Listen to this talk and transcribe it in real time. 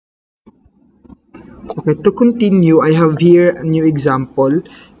Okay, to continue, I have here a new example.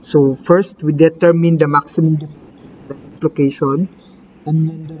 So first, we determine the maximum dislocation and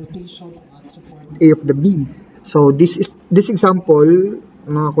then the rotation at support A of the beam. So this example,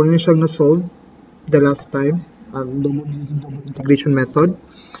 ko na siyang na-solve the last time, using double integration method.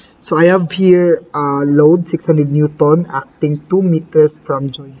 So I have here load 600 Newton acting 2 meters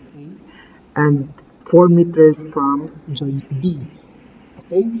from joint A and 4 meters from joint B.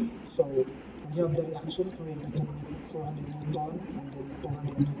 Okay, so we have the reaction for 400 Newton and then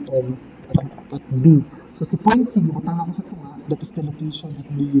 200 Newton at B. So si point C, butang ako sa tunga, that is the location at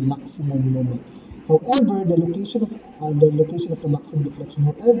the maximum moment. However, the location of the maximum deflection.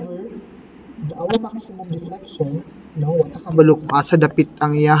 However, our maximum deflection, wata kabalo kung asa dapit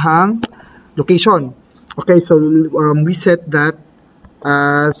ang iyahang location. Okay, so we set that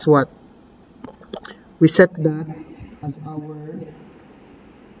as what? We set that as our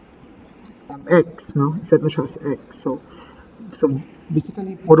x, no? Set na siya as x. So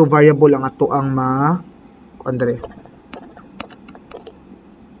basically puro variable ang ato ang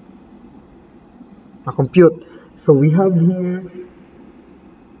compute. So we have here,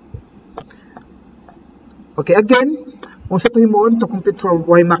 okay, again, kung sa tuhimon to compute for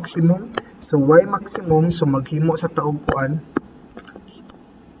y maximum. So y maximum, so maghimo sa taog kuan.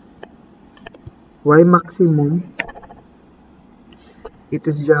 Y maximum, it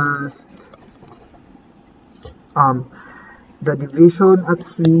is just the division at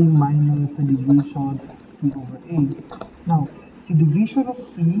C minus the division at C over A. Now, si division of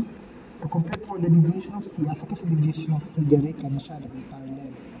C, to compute for the division of C, asa ka sa division of C, dire ka na siya, the entire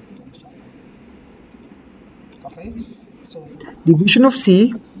length. Okay? So, division of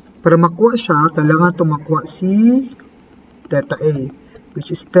C, para makuha siya, kailangan ito makuha si theta A, which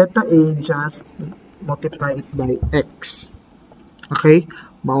is theta A, just multiply it by X. Okay?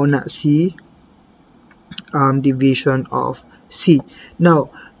 Mauna si division of C. Now,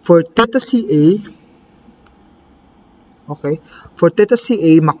 for theta CA, okay, for theta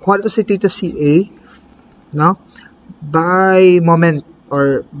CA, makuha ito si theta CA, no, by moment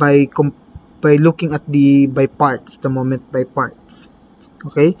or by looking at the moment by parts.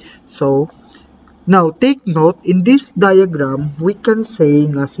 Okay, so now take note, in this diagram, we can say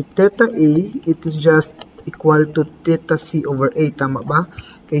nga si theta A, it is just equal to theta C over A, tama ba?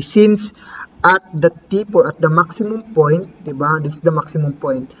 Okay, since at the tip or at the maximum point, diba? This is the maximum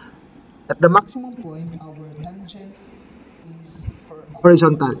point. At the maximum point, our tangent is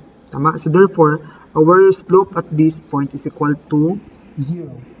horizontal. Tama? So therefore, our slope at this point is equal to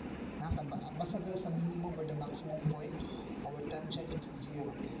 0. Basta sa minimum or the maximum point, our tangent is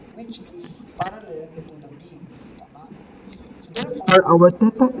 0, which is parallel to the beam. Tama? So therefore, our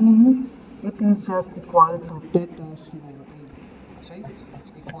theta E, it is just equal to theta C over A. Okay?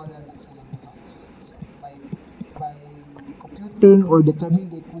 So equal na sila. By computing or determining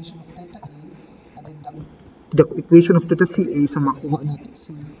the equation of theta A and then the equation of theta CA, so makuha natin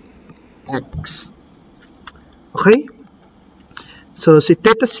si X. Okay? So si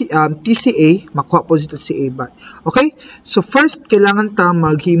theta TCA, makuha po si theta CA ba? Okay? So first, kailangan ta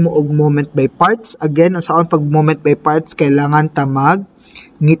maghimo og moment by parts. Again, sa pag moment by parts, kailangan ta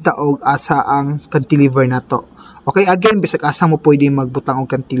ngita og asa ang cantilever nato. Okay, again, bisag asa mo pwede magbutang og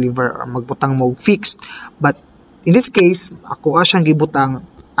cantilever or magbutang mo fixed. But in this case, ako siyang gibutang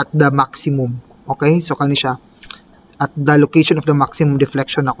at the maximum. Okay, so kani siya at the location of the maximum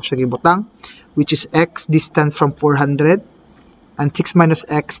deflection ako siya gibutang, which is x distance from 400 and 6 minus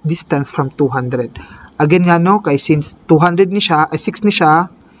x distance from 200. Again nga no, kay since 200 ni siya, ay 6 ni siya,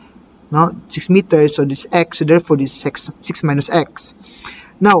 no, 6 meters, so this x, so therefore this 6 minus x.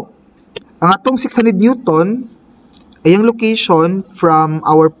 Now, ang atong 600 Newton, ay ang location from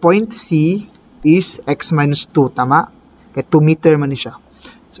our point C is x minus 2, tama? Kaya 2 meter man siya.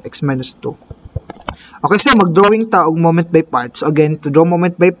 So, x minus 2. Okay, so mag-drawing ta og moment by parts. So, again, to draw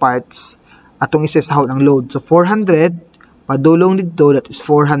moment by parts, atong isasahod ng load. So, 400, padulong dito, that is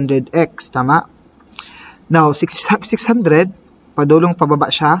 400x, tama? Now, 600, padulong pababa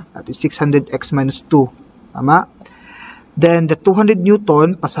siya, that is 600x minus 2, tama? Then, the 200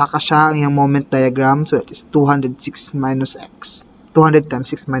 Newton, pasaka siya ang yung moment diagram. So, that is 206 minus x. 200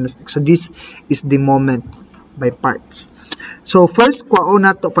 times 6 minus x. So, this is the moment by parts. So, first, kwaon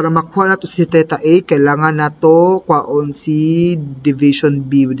nato para makuha nato si theta A, kailangan nato kwaon si division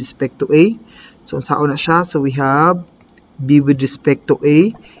B with respect to A. So, saan na siya? So, we have B with respect to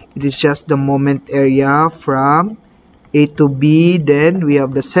A. It is just the moment area from A to B. Then, we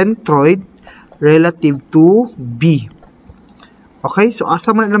have the centroid relative to B. Okay, so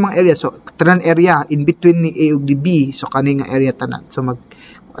asa man namang area, so tanan area in between ni A ug ni B, so kani nga area tanan, so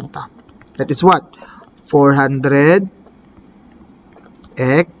magkuanta. That is what 400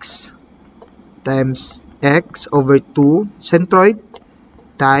 x times x over 2 centroid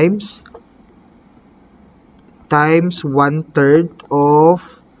times 1/3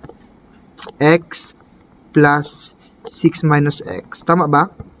 of x plus 6 minus x. Tama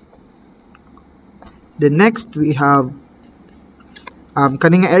ba? The next, we have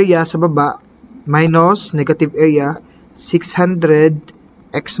kaning area sa baba minus negative area 600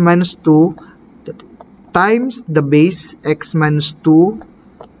 x minus 2 times the base x minus 2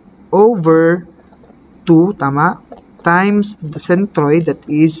 over 2, tama, times the centroid, that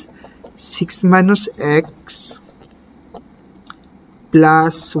is 6 minus x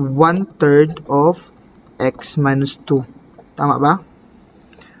plus 1/3 of x minus 2. Tama ba?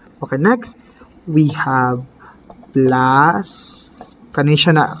 Okay, next, we have plus, kani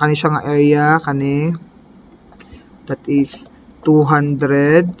siya nga area, that is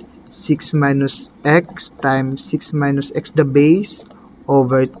 200 6 minus x times 6 minus x the base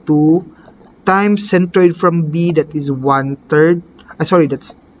over 2 times centroid from B, that is 1/3,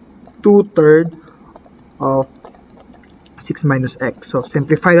 that's 2/3 of 6 minus x. So,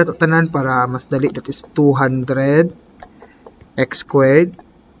 simplify na ito tanan para mas dali, that is 200 x squared.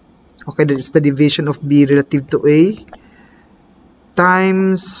 Okay, that is the division of B relative to A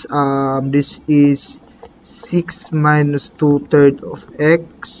times, this is 6 minus 2/3 of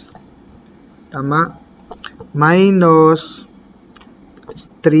x, tama, minus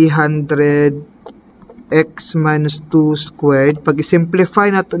 300 x minus 2 squared. Pag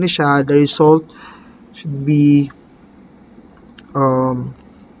i-simplify nato ni siya, the result should be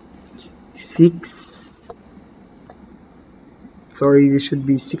 6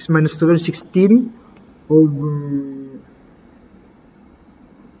 minus 2, 16 over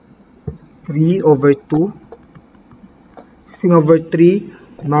 3 over 2. 16 over 3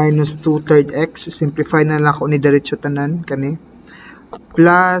 minus 2/3 x. Simplify na lang ako ni diretso tanan kani.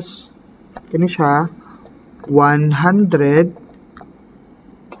 Plus, kani siya, 100,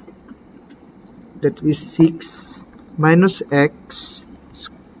 that is 6 minus x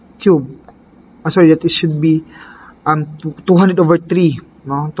cube. That is should be 200 over 3.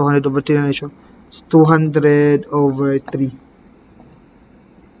 No? 200 over 3 na siya. It's 200 over 3.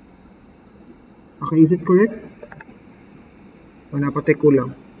 Okay, is it correct? O napatay ko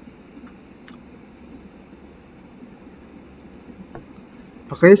lang.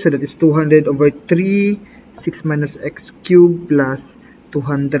 Okay, so that is 200 over 3, 6 minus x cubed plus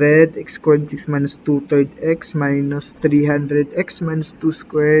 200 x squared, 6 minus 2/3 x minus 300 x minus 2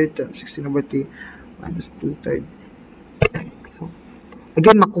 squared times 16 over 3 minus 2/3 x. So,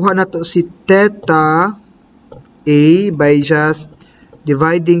 again, makuha na to si theta A by just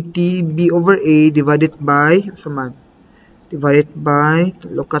dividing TB over A divided by,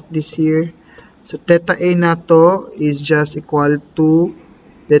 look at this here. So, theta A na to is just equal to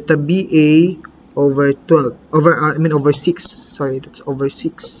theta BA over 12, over 6. Sorry, that's over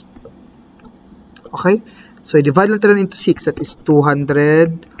 6. Okay? So, i-divide lang tayo into 6. That is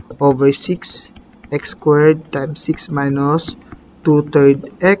 200 over 6 x squared times 6 minus 2/3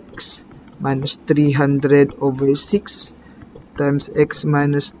 x minus 300 over 6 times x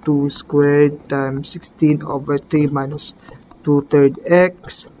minus 2 squared times 16 over 3 minus 2/3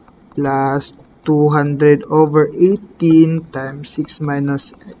 x plus 200 over 18 times 6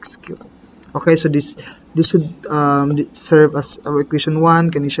 minus x cubed. Okay, so this should serve as our equation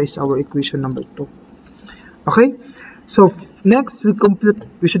 1. Kanisha is our equation number 2. Okay, so next we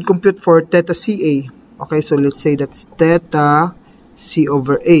should compute for theta CA. Okay, so let's say that's theta C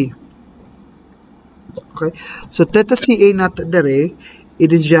over A. Okay, so theta CA nato dere,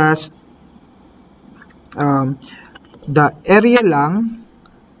 it is just the area lang,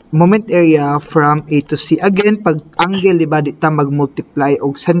 moment area from A to C. Again, pag angle, diba, di ta mag-multiply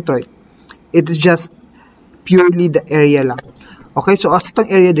og centroid. It is just purely the area lang. Okay, so as itong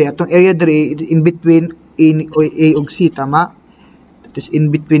area dire, in between A ug C, tama? That is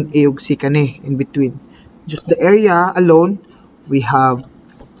in between A ug C kani, in between. Just the area alone, we have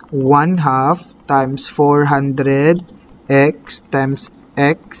 1/2 times 400 x times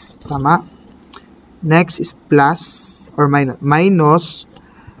x, tama? Next is plus or minus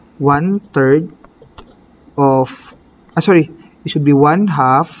 1/3 of, it should be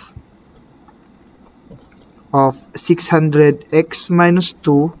 1/2 of 600 x minus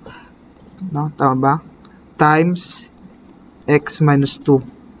 2, no, tama ba? Times x minus 2.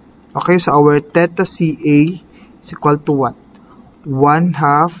 Okay, so our theta CA is equal to what?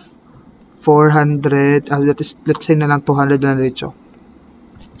 1/2 400, that is, let's say na lang 200 na dito.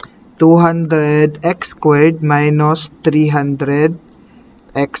 200 x squared minus 300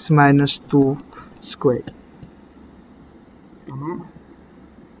 x minus 2 squared. Tama?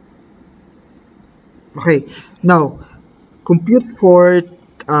 Okay, now, compute for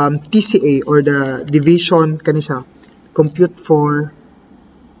TCA or the division kanisa. Compute for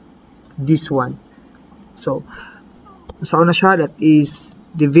this one. So, saan na siya? That is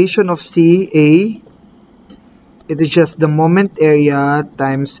division of CA. It is just the moment area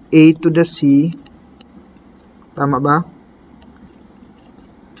times A to the C. Tama ba?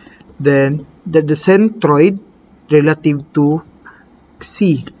 Then, the centroid relative to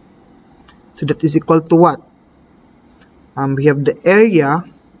C. So, that is equal to what? We have the area.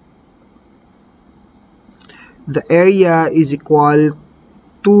 The area is equal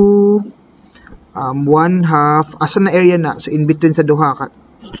to 1/2. Asa na area na? So, in between sa duha.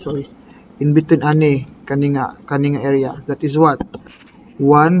 Sorry. In between ani. Kaninga area. That is what?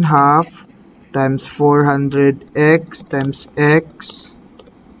 1/2 times 400x times x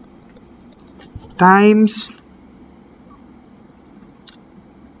times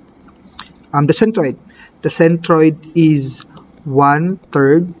the centroid. The centroid is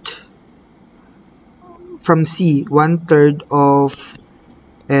 1/3 from C, 1/3 of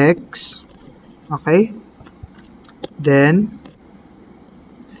x. Okay? Then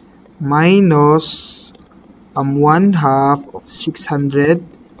minus 1/2 of 600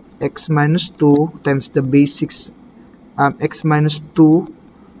 x minus 2 times the basics x minus 2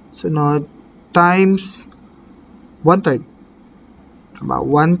 sunod times 1/3. About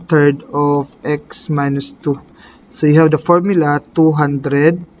 1/3 of x minus 2. So you have the formula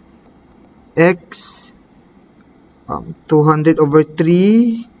 200 x 200 over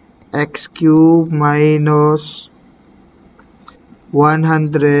 3 x cubed minus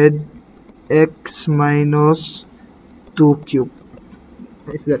 100 x minus 2 cubed.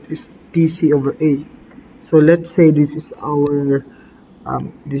 So that is TC over A. So let's say this is our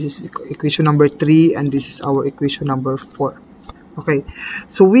this is equation number 3 and this is our equation number 4. Okay,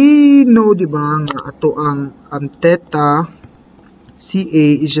 so we know, di ba, nga ato ang theta CA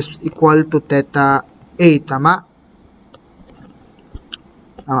is just equal to theta A, tama?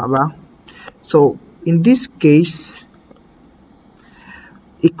 Tama ba? So, in this case,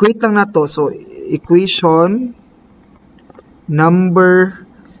 equate lang na to. So, equation number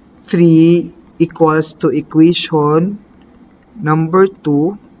 3 equals to equation number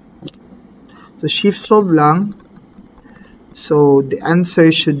 2. So, shift solve lang. So, the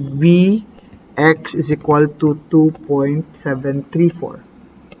answer should be x is equal to 2.734.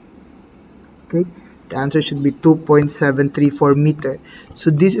 Okay? The answer should be 2.734 meter.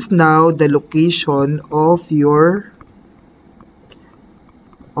 So, this is now the location of the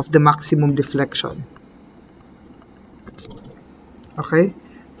maximum deflection. Okay?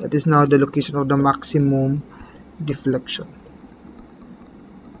 That is now the location of the maximum deflection.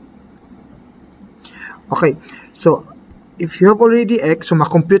 Okay. So, if you have already x, so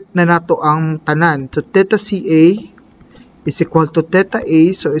makompute na nato ang tanan. So, theta CA is equal to theta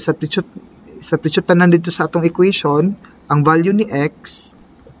A. So, substitute tanan dito sa atong equation. Ang value ni x,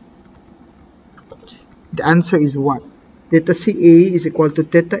 the answer is what? Theta CA is equal to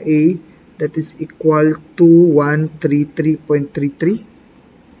theta A. That is equal to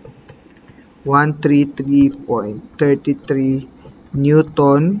 133.33. 133.33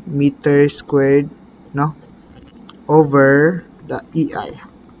 Newton meter squared, no? Over the EI.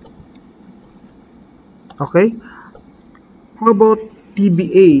 Okay? How about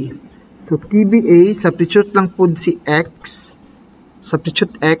TBA? So, TBA, substitute lang po si X.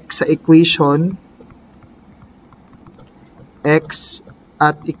 Substitute X sa equation. X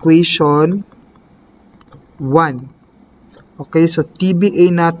at equation 1. Okay, so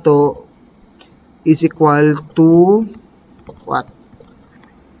TBA na to is equal to what?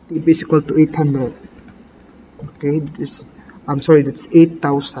 TBA is equal to 800. Okay, that's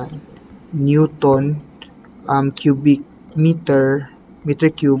 8,000 Newton cubic meter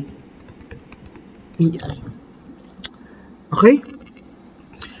cube EI. Okay?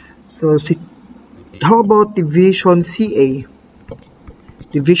 So, how about division CA?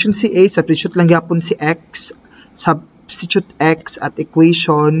 Division CA, substitute lang yapon si X. Substitute X at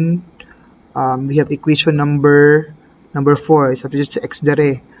equation, we have equation number 4. Substitute si X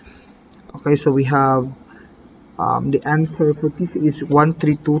dere. Okay, so we have the answer for this is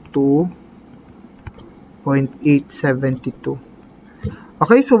 1322.872.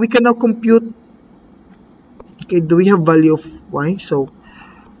 Okay, so we can now compute. Okay, do we have value of y? So,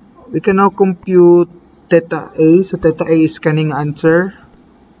 we can now compute theta A. So, theta A is kaning answer.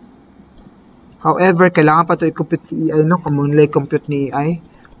 However, kailangan pa ito i-compute si EI, no? Commonly compute ni EI.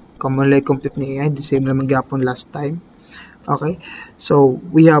 The same naman gapon last time. Okay, so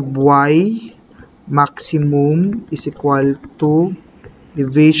we have y maximum is equal to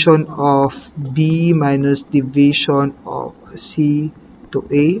division of B minus division of C to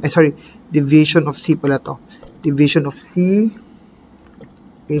A. Sorry, division of C pala to. Division of C.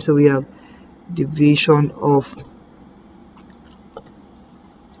 Okay, so we have division of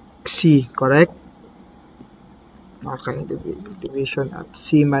C, correct? Okay, division of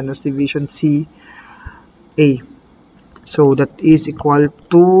C minus division C A. So that is equal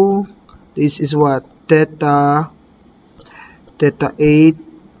to, this is what? Theta A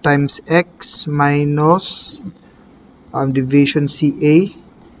times X minus division CA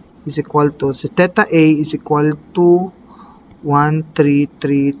is equal to, so theta A is equal to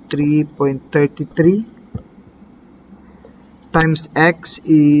 1333.33 times X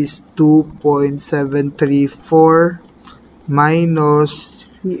is 2.734 minus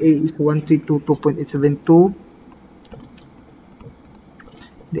CA is 1322.872.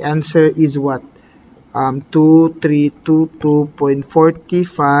 The answer is what?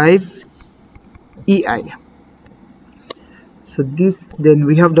 2322.45 EI. So this, then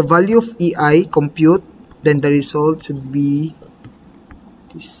we have the value of EI compute, then the result should be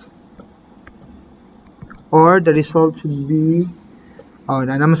this. Or the result should be,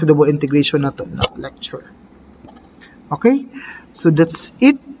 na naman sa double integration na to na lecture. Okay? So that's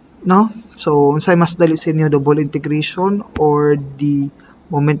it, no? So, unsay mas dali sa inyo, double integration or the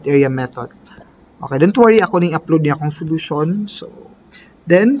moment area method? Okay, don't worry, ako ning upload niya akong solution. So,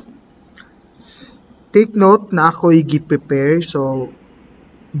 then, take note na ako i-prepare. So,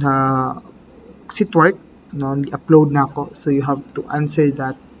 na sit work, no, upload na ako. So, you have to answer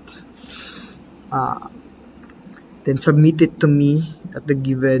that. Then, submit it to me at the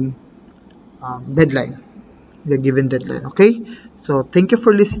given deadline. The given deadline, okay? So, thank you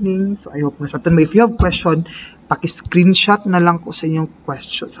for listening. So, I hope nasabtan mo. If you have question, paki-screenshot na lang ko sa inyong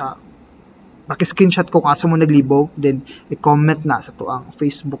question, paki-screenshot ko kung asa mo naglibog, then i-comment na sa to ang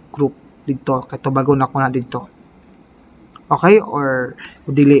Facebook group dito, kay to bago na ko na dito. Okay? Or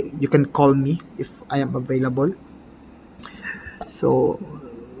you can call me if I am available. So,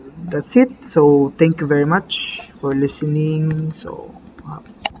 that's it. So, thank you very much for listening. So,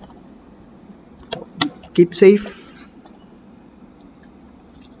 keep safe.